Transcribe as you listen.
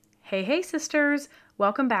Hey, sisters.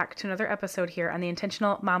 Welcome back to another episode here on the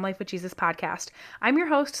Intentional Mom Life with Jesus podcast. I'm your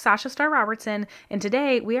host, Sasha Starr Robertson, and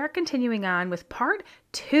today we are continuing on with part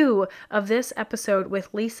 2 of this episode with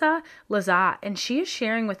Lizotte, and she is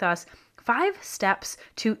sharing with us 5 steps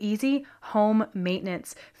to easy home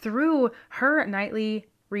maintenance through her nightly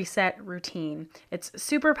reset routine. It's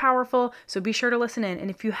super powerful, so be sure to listen in. And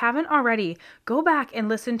if you haven't already, go back and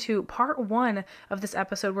listen to part 1 of this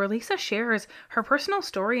episode where Lisa shares her personal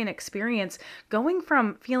story and experience going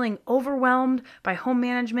from feeling overwhelmed by home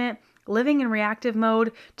management, living in reactive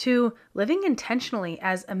mode, to living intentionally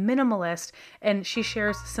as a minimalist. And she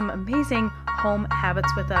shares some amazing home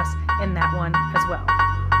habits with us in that one as well.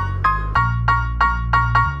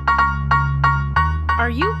 Are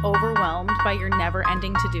you overwhelmed by your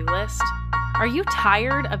never-ending to-do list? Are you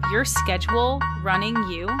tired of your schedule running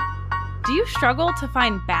you? Do you struggle to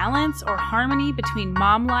find balance or harmony between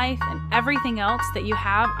mom life and everything else that you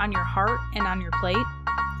have on your heart and on your plate?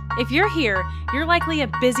 If you're here, you're likely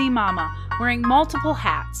a busy mama wearing multiple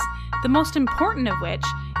hats, the most important of which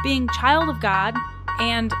being child of God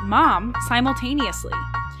and mom simultaneously.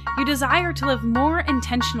 You desire to live more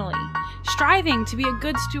intentionally, striving to be a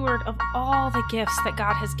good steward of all the gifts that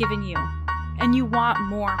God has given you, and you want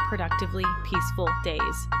more productively peaceful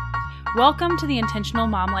days. Welcome to the Intentional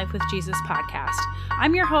Mom Life with Jesus podcast.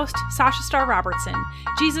 I'm your host, Sasha Starr Robertson,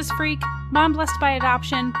 Jesus freak, mom blessed by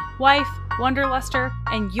adoption, wife, wanderluster,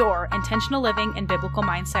 and your intentional living and biblical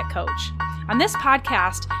mindset coach. On this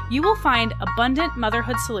podcast, you will find abundant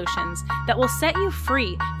motherhood solutions that will set you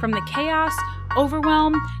free from the chaos,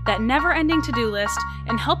 overwhelm, that never-ending to-do list,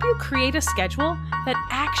 and help you create a schedule that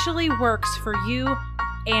actually works for you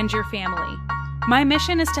and your family. My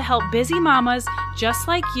mission is to help busy mamas just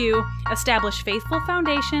like you establish faithful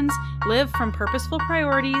foundations, live from purposeful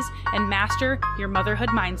priorities, and master your motherhood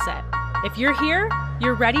mindset. If you're here,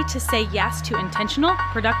 you're ready to say yes to intentional,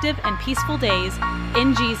 productive, and peaceful days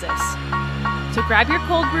in Jesus. So grab your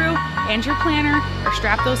cold brew and your planner, or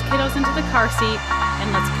strap those kiddos into the car seat,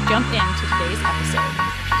 and let's jump into today's episode.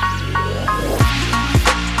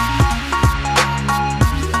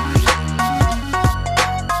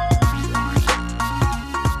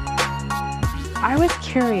 I was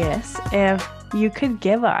curious if you could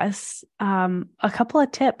give us a couple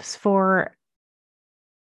of tips for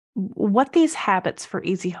what these habits for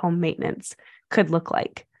easy home maintenance could look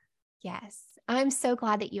like. Yes, I'm so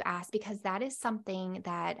glad that you asked, because that is something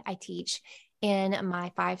that I teach in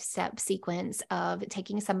my 5-step sequence of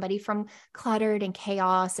taking somebody from cluttered and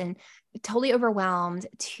chaos and totally overwhelmed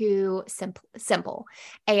to simple.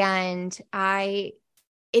 And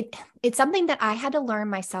it's something that I had to learn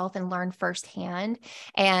myself and learn firsthand.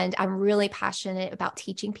 And I'm really passionate about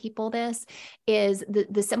teaching people this. Is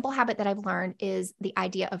the simple habit that I've learned is the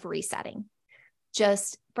idea of resetting.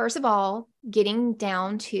 Just first of all, getting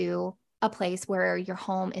down to a place where your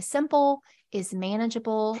home is simple, is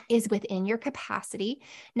manageable, is within your capacity.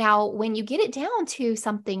 Now, when you get it down to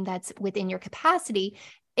something that's within your capacity,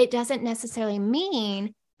 it doesn't necessarily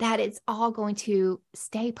mean that it's all going to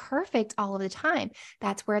stay perfect all of the time.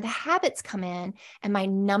 That's where the habits come in. And my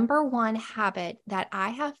number one habit that I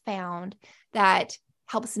have found that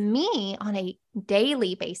helps me on a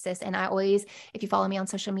daily basis, and I always, if you follow me on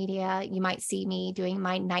social media, you might see me doing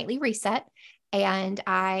my nightly reset, and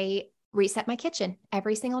I reset my kitchen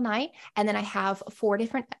every single night. And then I have 4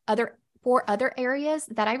 other areas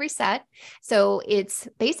that I reset. So it's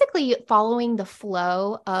basically following the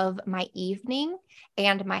flow of my evening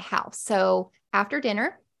and my house. So after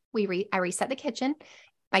dinner, I reset the kitchen.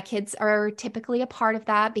 My kids are typically a part of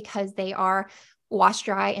that because they are wash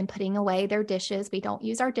dry and putting away their dishes. We don't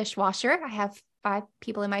use our dishwasher. I have 5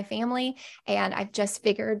 people in my family, and I've just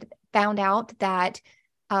found out that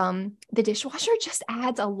the dishwasher just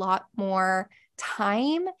adds a lot more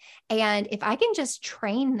time. And if I can just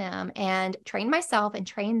train them and train myself and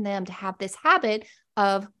train them to have this habit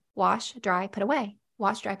of wash, dry, put away,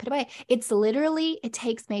 wash, dry, put away, it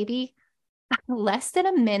takes maybe less than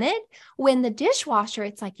a minute. When the dishwasher,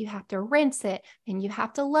 it's like you have to rinse it, then you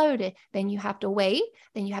have to load it, then you have to wait,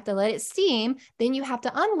 then you have to let it steam, then you have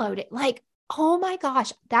to unload it. Like, oh my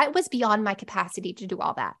gosh, that was beyond my capacity to do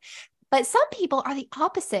all that. But some people are the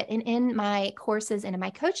opposite. And in my courses and in my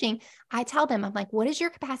coaching, I tell them, I'm like, what does your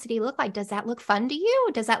capacity look like? Does that look fun to you?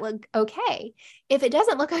 Does that look okay? If it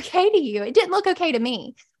doesn't look okay to you, it didn't look okay to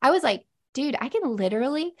me. I was like, dude, I can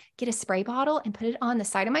literally get a spray bottle and put it on the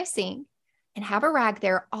side of my sink and have a rag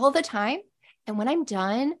there all the time. And when I'm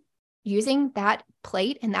done using that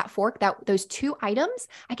plate and that fork, those 2 items,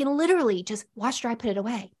 I can literally just wash, dry, put it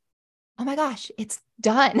away. oh my gosh, it's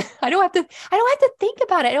done. I don't have to think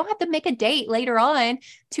about it. I don't have to make a date later on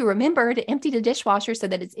to remember to empty the dishwasher so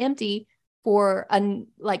that it's empty for a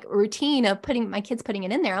like routine of my kids putting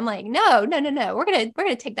it in there. I'm like, no. We're going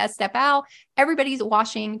to take that step out. Everybody's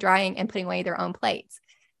washing, drying, and putting away their own plates.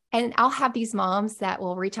 And I'll have these moms that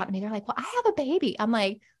will reach out to me. They're like, well, I have a baby. I'm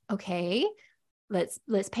like, okay, let's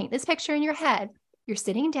paint this picture in your head. You're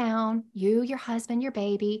sitting down, you, your husband, your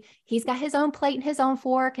baby. He's got his own plate and his own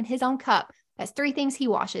fork and his own cup. That's 3 things he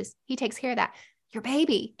washes. He takes care of that. Your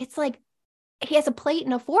baby, it's like he has a plate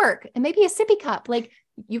and a fork and maybe a sippy cup. Like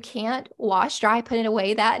you can't wash, dry, put it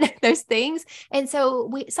away, that those things. And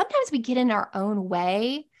so sometimes we get in our own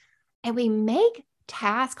way and we make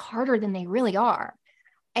tasks harder than they really are.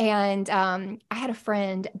 And I had a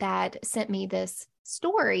friend that sent me this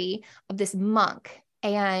story of this monk,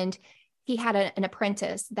 and he had an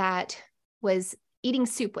apprentice that was eating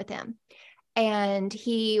soup with him. And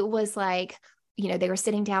he was like, they were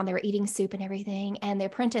sitting down, they were eating soup and everything. And the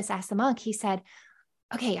apprentice asked the monk, he said,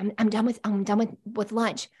 okay, I'm done with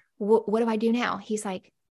lunch. What do I do now? He's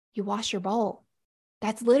like, you wash your bowl.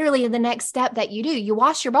 That's literally the next step that you do. You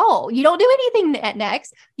wash your bowl. You don't do anything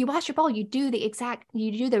next. You wash your bowl. You do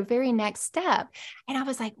the very next step. And I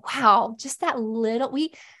was like, wow, just that little,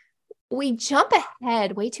 we jump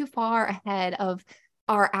ahead, way too far ahead of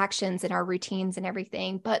our actions and our routines and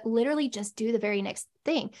everything, but literally just do the very next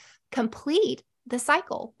thing. Complete the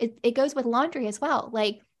cycle. It goes with laundry as well.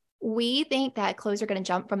 Like we think that clothes are going to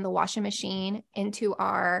jump from the washing machine into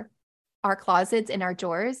our closets and our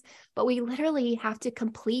drawers, but we literally have to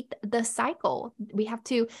complete the cycle. We have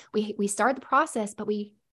to, we start the process, but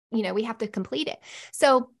we have to complete it.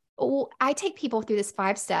 So I take people through this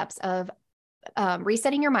 5 steps of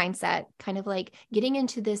resetting your mindset, kind of like getting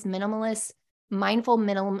into this mindful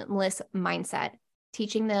minimalist mindset,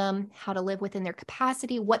 teaching them how to live within their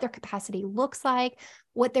capacity, what their capacity looks like,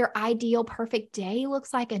 what their ideal perfect day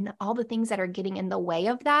looks like, and all the things that are getting in the way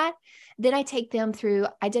of that. Then I take them through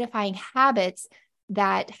identifying habits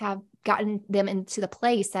that have gotten them into the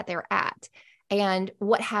place that they're at, and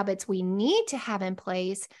what habits we need to have in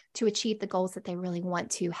place to achieve the goals that they really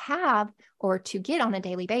want to have or to get on a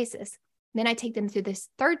daily basis. Then I take them through this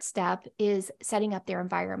 3rd step is setting up their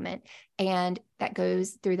environment. And that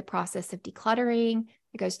goes through the process of decluttering.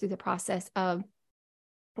 It goes through the process of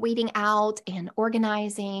weeding out and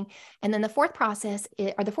organizing. And then the 4th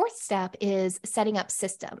step is setting up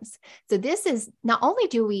systems. So this is not only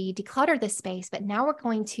do we declutter the space, but now we're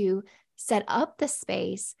going to set up the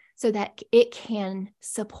space so that it can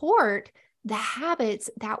support the habits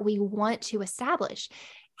that we want to establish.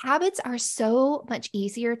 Habits are so much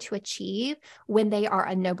easier to achieve when they are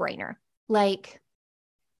a no-brainer. Like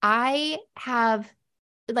for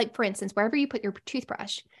instance, wherever you put your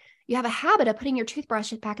toothbrush, you have a habit of putting your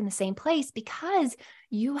toothbrush back in the same place because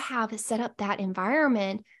you have set up that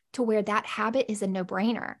environment to where that habit is a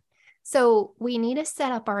no-brainer. So we need to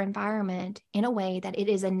set up our environment in a way that it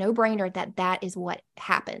is a no-brainer that is what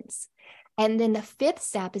happens. And then the 5th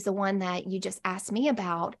step is the one that you just asked me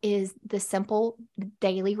about, is the simple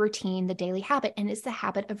daily routine, the daily habit. And it's the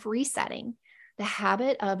habit of resetting, the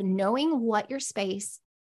habit of knowing what your space,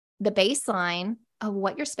 the baseline of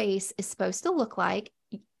what your space is supposed to look like,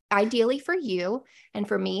 ideally for you. And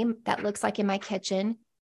for me, that looks like in my kitchen,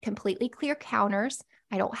 completely clear counters.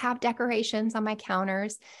 I don't have decorations on my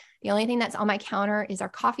counters. The only thing that's on my counter is our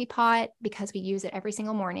coffee pot because we use it every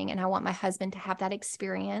single morning. And I want my husband to have that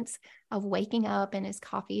experience of waking up and his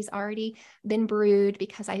coffee's already been brewed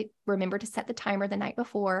because I remember to set the timer the night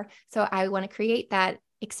before. So I want to create that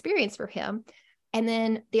experience for him. And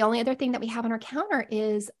then the only other thing that we have on our counter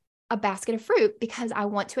is a basket of fruit because I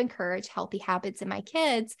want to encourage healthy habits in my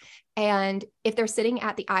kids. And if they're sitting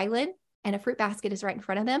at the island and a fruit basket is right in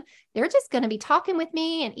front of them, they're just going to be talking with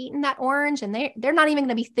me and eating that orange. And they're not even going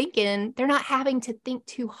to be thinking, they're not having to think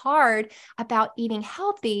too hard about eating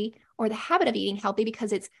healthy or the habit of eating healthy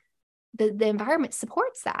because it's the environment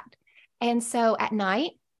supports that. And so at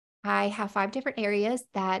night, I have 5 different areas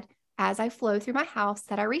that as I flow through my house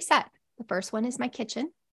that I reset. The first one is my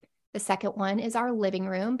kitchen. The second one is our living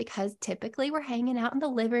room because typically we're hanging out in the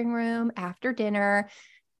living room after dinner.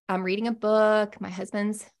 I'm reading a book. My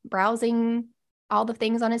husband's browsing all the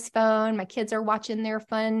things on his phone. My kids are watching their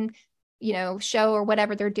fun, show or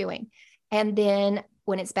whatever they're doing. And then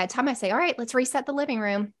when it's bedtime, I say, all right, let's reset the living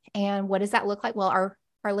room. And what does that look like? Well, our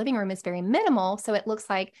living room is very minimal. So it looks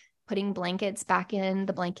like putting blankets back in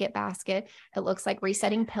the blanket basket. It looks like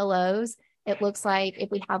resetting pillows. It looks like if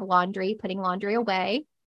we have laundry, putting laundry away.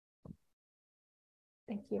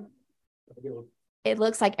 Thank you. it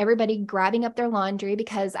looks like everybody grabbing up their laundry,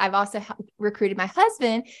 because I've also recruited my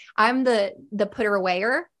husband. I'm the putter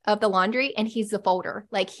awayer of the laundry, and he's the folder.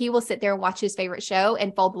 Like, he will sit there and watch his favorite show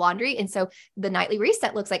and fold laundry. And so the nightly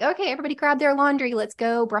reset looks like, okay, everybody grab their laundry. Let's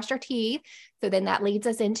go brush our teeth. So then that leads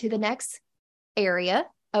us into the next area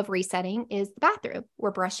of resetting, is the bathroom.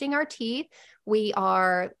 We're brushing our teeth.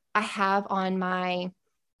 I have on my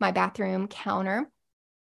bathroom counter.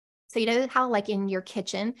 So you know how like in your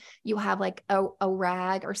kitchen, you have like a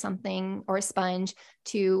rag or something, or a sponge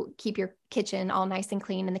to keep your kitchen all nice and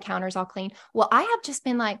clean and the counters all clean. Well, I have just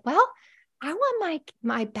been like, well, I want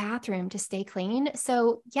my bathroom to stay clean.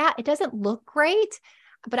 So yeah, it doesn't look great,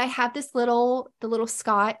 but I have the little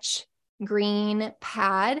Scotch green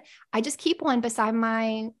pad. I just keep one beside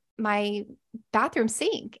my bathroom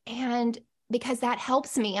sink. And because that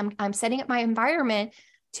helps me, I'm setting up my environment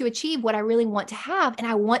to achieve what I really want to have. And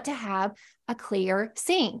I want to have a clear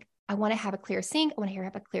sink. I want to have a clear sink. I want to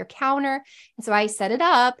have a clear counter. And so I set it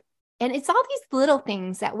up, and it's all these little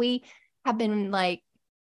things that we have been like,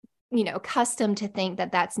 accustomed to think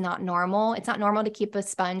that that's not normal. It's not normal to keep a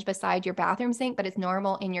sponge beside your bathroom sink, but it's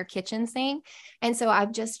normal in your kitchen sink. And so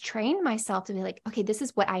I've just trained myself to be like, okay, this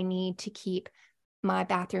is what I need to keep my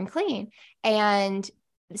bathroom clean. And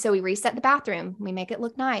so we reset the bathroom. We make it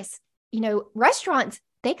look nice. Restaurants,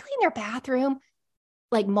 they clean their bathroom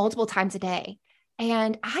like multiple times a day.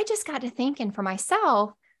 And I just got to thinking for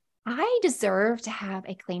myself, I deserve to have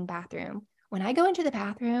a clean bathroom. When I go into the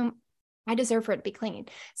bathroom, I deserve for it to be clean.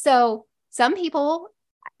 So some people,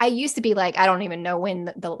 I used to be like, I don't even know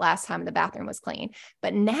when the last time the bathroom was clean.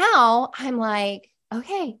 But now I'm like,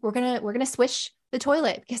 okay, we're going to switch the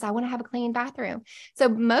toilet because I want to have a clean bathroom. So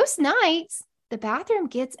most nights the bathroom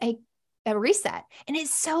gets a reset, and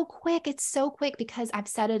it's so quick. It's so quick because I've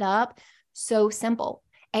set it up so simple.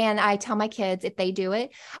 And I tell my kids, if they do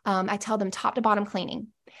it, I tell them top to bottom cleaning.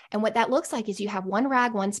 And what that looks like is you have one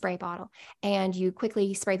rag, one spray bottle, and you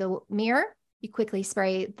quickly spray the mirror, you quickly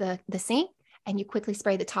spray the sink, and you quickly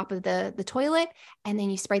spray the top of the toilet, and then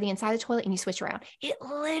you spray the inside of the toilet and you switch around. It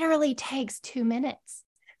literally takes 2 minutes.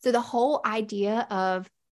 So the whole idea of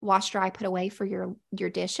wash, dry, put away for your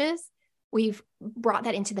dishes, we've brought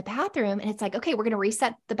that into the bathroom, and it's like, okay, we're going to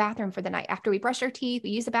reset the bathroom for the night. After we brush our teeth, we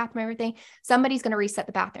use the bathroom, everything, somebody's going to reset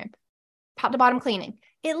the bathroom. Top to bottom cleaning.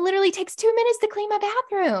 It literally takes 2 minutes to clean my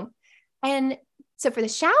bathroom. And so for the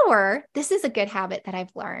shower, this is a good habit that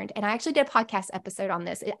I've learned. And I actually did a podcast episode on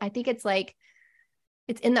this. I think it's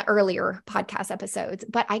in the earlier podcast episodes,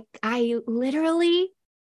 but I literally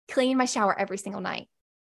clean my shower every single night.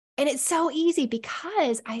 And it's so easy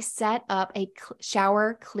because I set up a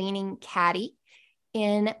shower cleaning caddy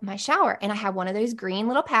in my shower, and I have one of those green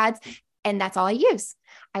little pads, and that's all I use.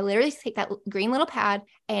 I literally take that green little pad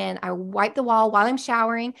and I wipe the wall while I'm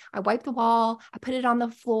showering. I wipe the wall. I put it on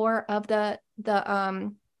the floor of the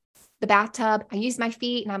bathtub. I use my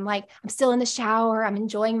feet, and I'm like, I'm still in the shower. I'm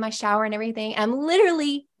enjoying my shower and everything. And I'm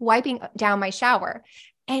literally wiping down my shower,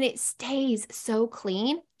 and it stays so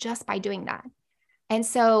clean just by doing that. And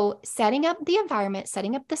so setting up the environment,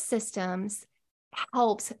 setting up the systems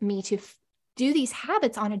helps me to do these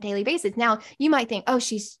habits on a daily basis. Now, you might think, oh,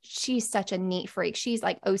 she's such a neat freak. She's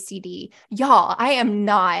like OCD. Y'all, I am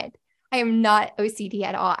not OCD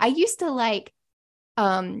at all. I used to let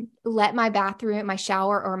my bathroom, my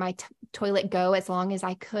shower, or my toilet go as long as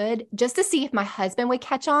I could, just to see if my husband would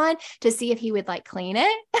catch on, to see if he would clean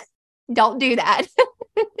it. Don't do that.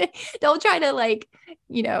 Don't try to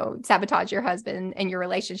sabotage your husband and your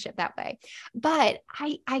relationship that way. But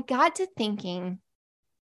I got to thinking,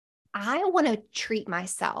 I want to treat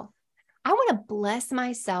myself. I want to bless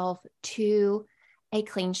myself to a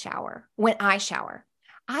clean shower when I shower.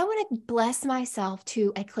 I want to bless myself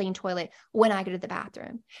to a clean toilet when I go to the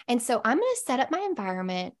bathroom. And so I'm going to set up my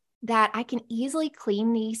environment that I can easily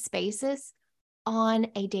clean these spaces on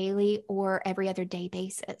a daily or every other day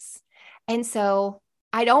basis. And so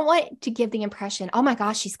I don't want to give the impression, oh my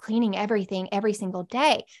gosh, she's cleaning everything every single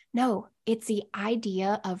day. No, it's the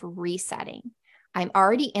idea of resetting. I'm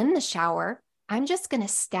already in the shower. I'm just going to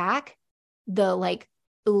stack the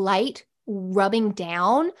light rubbing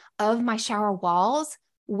down of my shower walls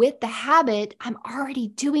with the habit I'm already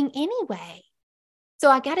doing anyway. So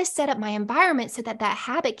I got to set up my environment so that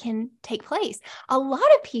habit can take place. A lot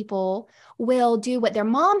of people will do what their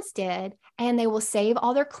moms did, and they will save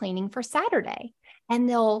all their cleaning for Saturday, and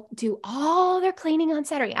they'll do all their cleaning on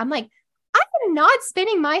Saturday. I'm like, I am not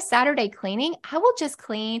spending my Saturday cleaning. I will just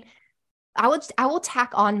clean. I will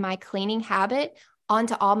tack on my cleaning habit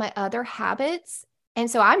onto all my other habits. And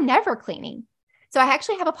so I'm never cleaning. So I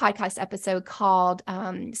actually have a podcast episode called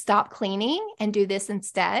Stop Cleaning and Do This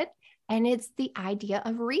Instead. And it's the idea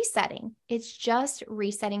of resetting. It's just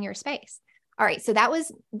resetting your space. All right. So that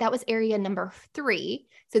was area number 3.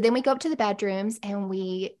 So then we go up to the bedrooms and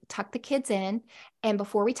we tuck the kids in. And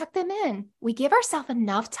before we tuck them in, we give ourselves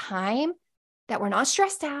enough time that we're not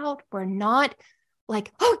stressed out. We're not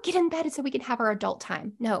like, oh, get in bed so we can have our adult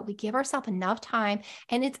time. No, we give ourselves enough time.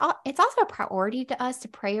 And it's also a priority to us to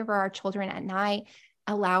pray over our children at night,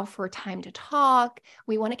 allow for time to talk.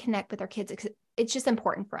 We want to connect with our kids. It's just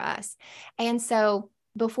important for us. And so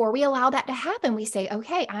before we allow that to happen, we say,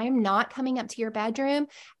 okay, I am not coming up to your bedroom.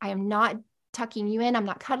 I am not tucking you in. I'm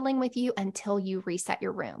not cuddling with you until you reset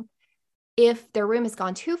your room. If their room has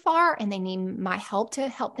gone too far and they need my help to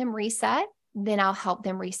help them reset, then I'll help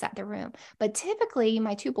them reset the room. But typically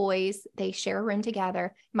my 2 boys, they share a room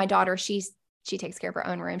together. My daughter, she takes care of her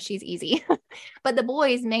own room. She's easy, but the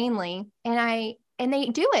boys mainly, and they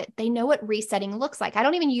do it. They know what resetting looks like. I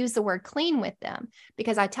don't even use the word clean with them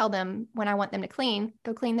because I tell them when I want them to clean,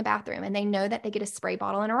 go clean the bathroom. And they know that they get a spray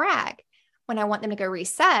bottle and a rag. When I want them to go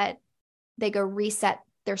reset, they go reset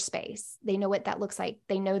their space. They know what that looks like.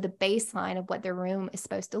 They know the baseline of what their room is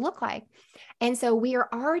supposed to look like. And so we are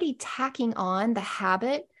already tacking on the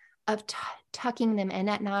habit of tucking them in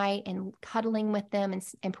at night and cuddling with them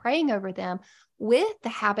and praying over them with the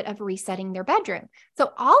habit of resetting their bedroom.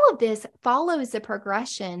 So all of this follows the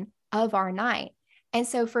progression of our night. And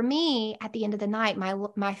so for me, at the end of the night, my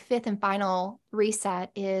 5th and final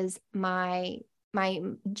reset is my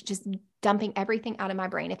just dumping everything out of my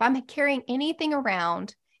brain. If I'm carrying anything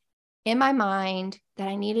around in my mind that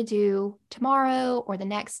I need to do tomorrow or the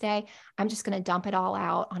next day, I'm just going to dump it all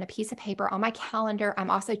out on a piece of paper on my calendar. I'm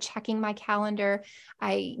also checking my calendar.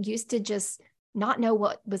 I used to just not know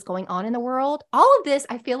what was going on in the world. All of this,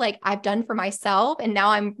 I feel like I've done for myself. And now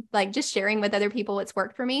I'm like just sharing with other people what's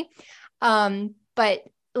worked for me. But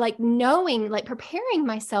like knowing, like preparing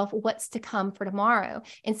myself what's to come for tomorrow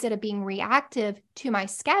instead of being reactive to my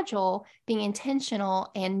schedule, being intentional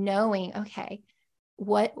and knowing, okay,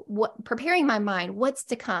 what preparing my mind, what's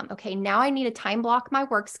to come. Okay, now I need to time block my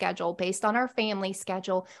work schedule based on our family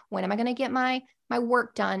schedule. When am I going to get my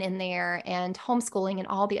work done in there and homeschooling and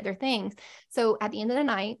all the other things? So at the end of the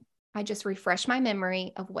night, I just refresh my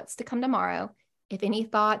memory of what's to come tomorrow. If any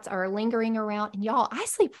thoughts are lingering around, and y'all, I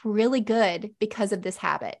sleep really good because of this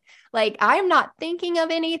habit. Like I'm not thinking of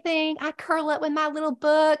anything. I curl up with my little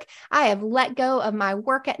book. I have let go of my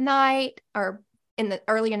work at night or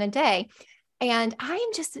earlier in the day. And I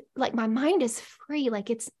am just like, my mind is free, like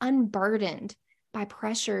it's unburdened by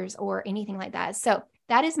pressures or anything like that. So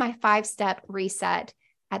that is my 5-step reset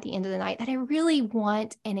at the end of the night that I really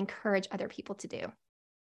want and encourage other people to do.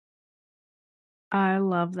 I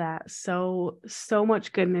love that. So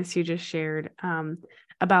much goodness you just shared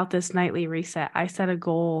about this nightly reset. I set a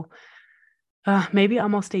goal maybe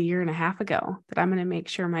almost a year and a half ago that I'm going to make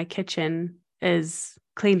sure my kitchen is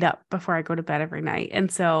cleaned up before I go to bed every night.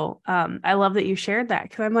 And so I love that you shared that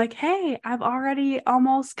because I'm like, hey, I've already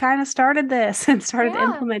almost kind of started this and started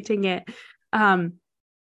implementing it.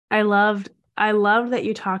 I loved that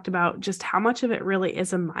you talked about just how much of it really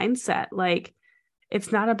is a mindset. Like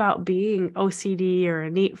it's not about being OCD or a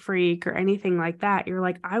neat freak or anything like that. You're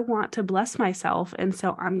like, I want to bless myself. And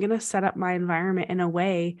so I'm going to set up my environment in a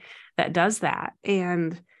way that does that.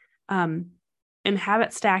 And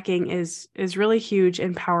habit stacking is really huge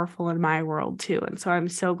and powerful in my world too. And so I'm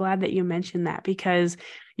so glad that you mentioned that because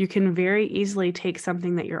you can very easily take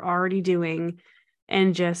something that you're already doing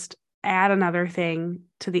and just add another thing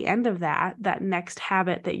to the end of that next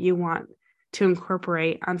habit that you want to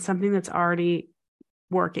incorporate on something that's already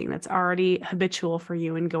working, that's already habitual for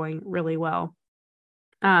you and going really well.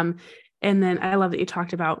 And then I love that you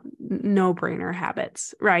talked about no-brainer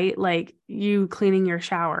habits, right? Like you cleaning your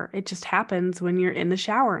shower. It just happens when you're in the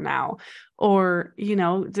shower now, or,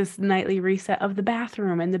 this nightly reset of the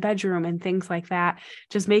bathroom and the bedroom and things like that.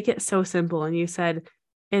 Just make it so simple. And you said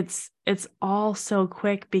it's all so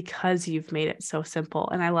quick because you've made it so simple.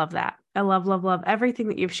 And I love that. I love everything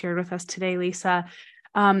that you've shared with us today, Lisa.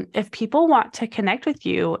 If people want to connect with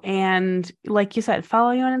you and, like you said,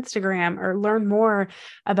 follow you on Instagram or learn more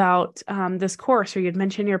about this course, or you'd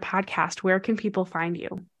mention your podcast, where can people find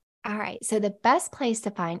you? All right. So the best place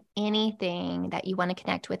to find anything that you want to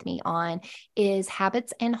connect with me on is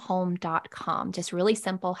habitsandhome.com. Just really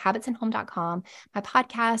simple, habitsandhome.com. My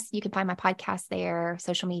podcast, you can find my podcast there,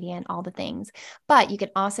 social media and all the things. But you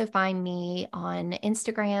can also find me on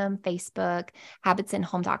Instagram, Facebook,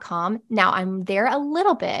 habitsandhome.com. Now I'm there a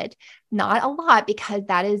little bit, not a lot, because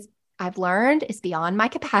that is, I've learned is beyond my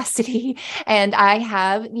capacity. And I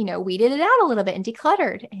have, weeded it out a little bit and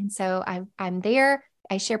decluttered. And so I'm there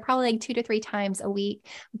I share probably like 2 to 3 times a week,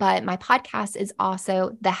 but my podcast is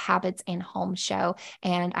also the Habits and Home Show.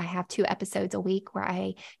 And I have 2 episodes a week where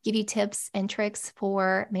I give you tips and tricks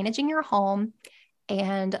for managing your home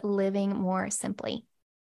and living more simply.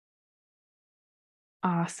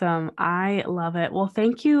 Awesome. I love it. Well,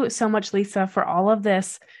 thank you so much, Lisa, for all of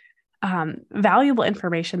this valuable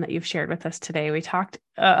information that you've shared with us today. We talked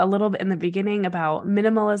a little bit in the beginning about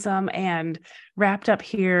minimalism and wrapped up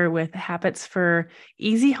here with habits for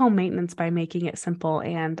easy home maintenance by making it simple.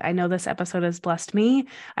 And I know this episode has blessed me.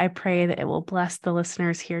 I pray that it will bless the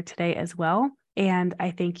listeners here today as well. And I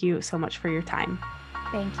thank you so much for your time.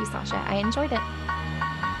 Thank you, Sasha. I enjoyed it.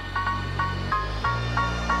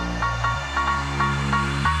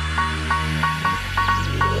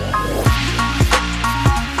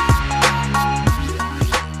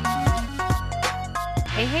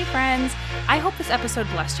 Hey friends, I hope this episode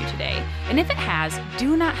blessed you today. And if it has,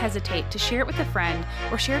 do not hesitate to share it with a friend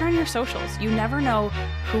or share it on your socials. You never know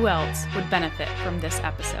who else would benefit from this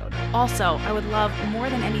episode. Also, I would love more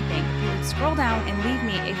than anything if you would scroll down and leave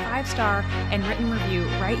me a 5-star and written review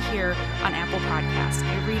right here on Apple Podcasts.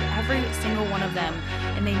 I read every single one of them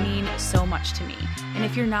and they mean so much to me. And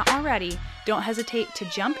if you're not already, don't hesitate to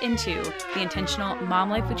jump into the Intentional Mom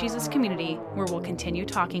Life with Jesus community, where we'll continue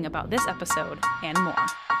talking about this episode and more.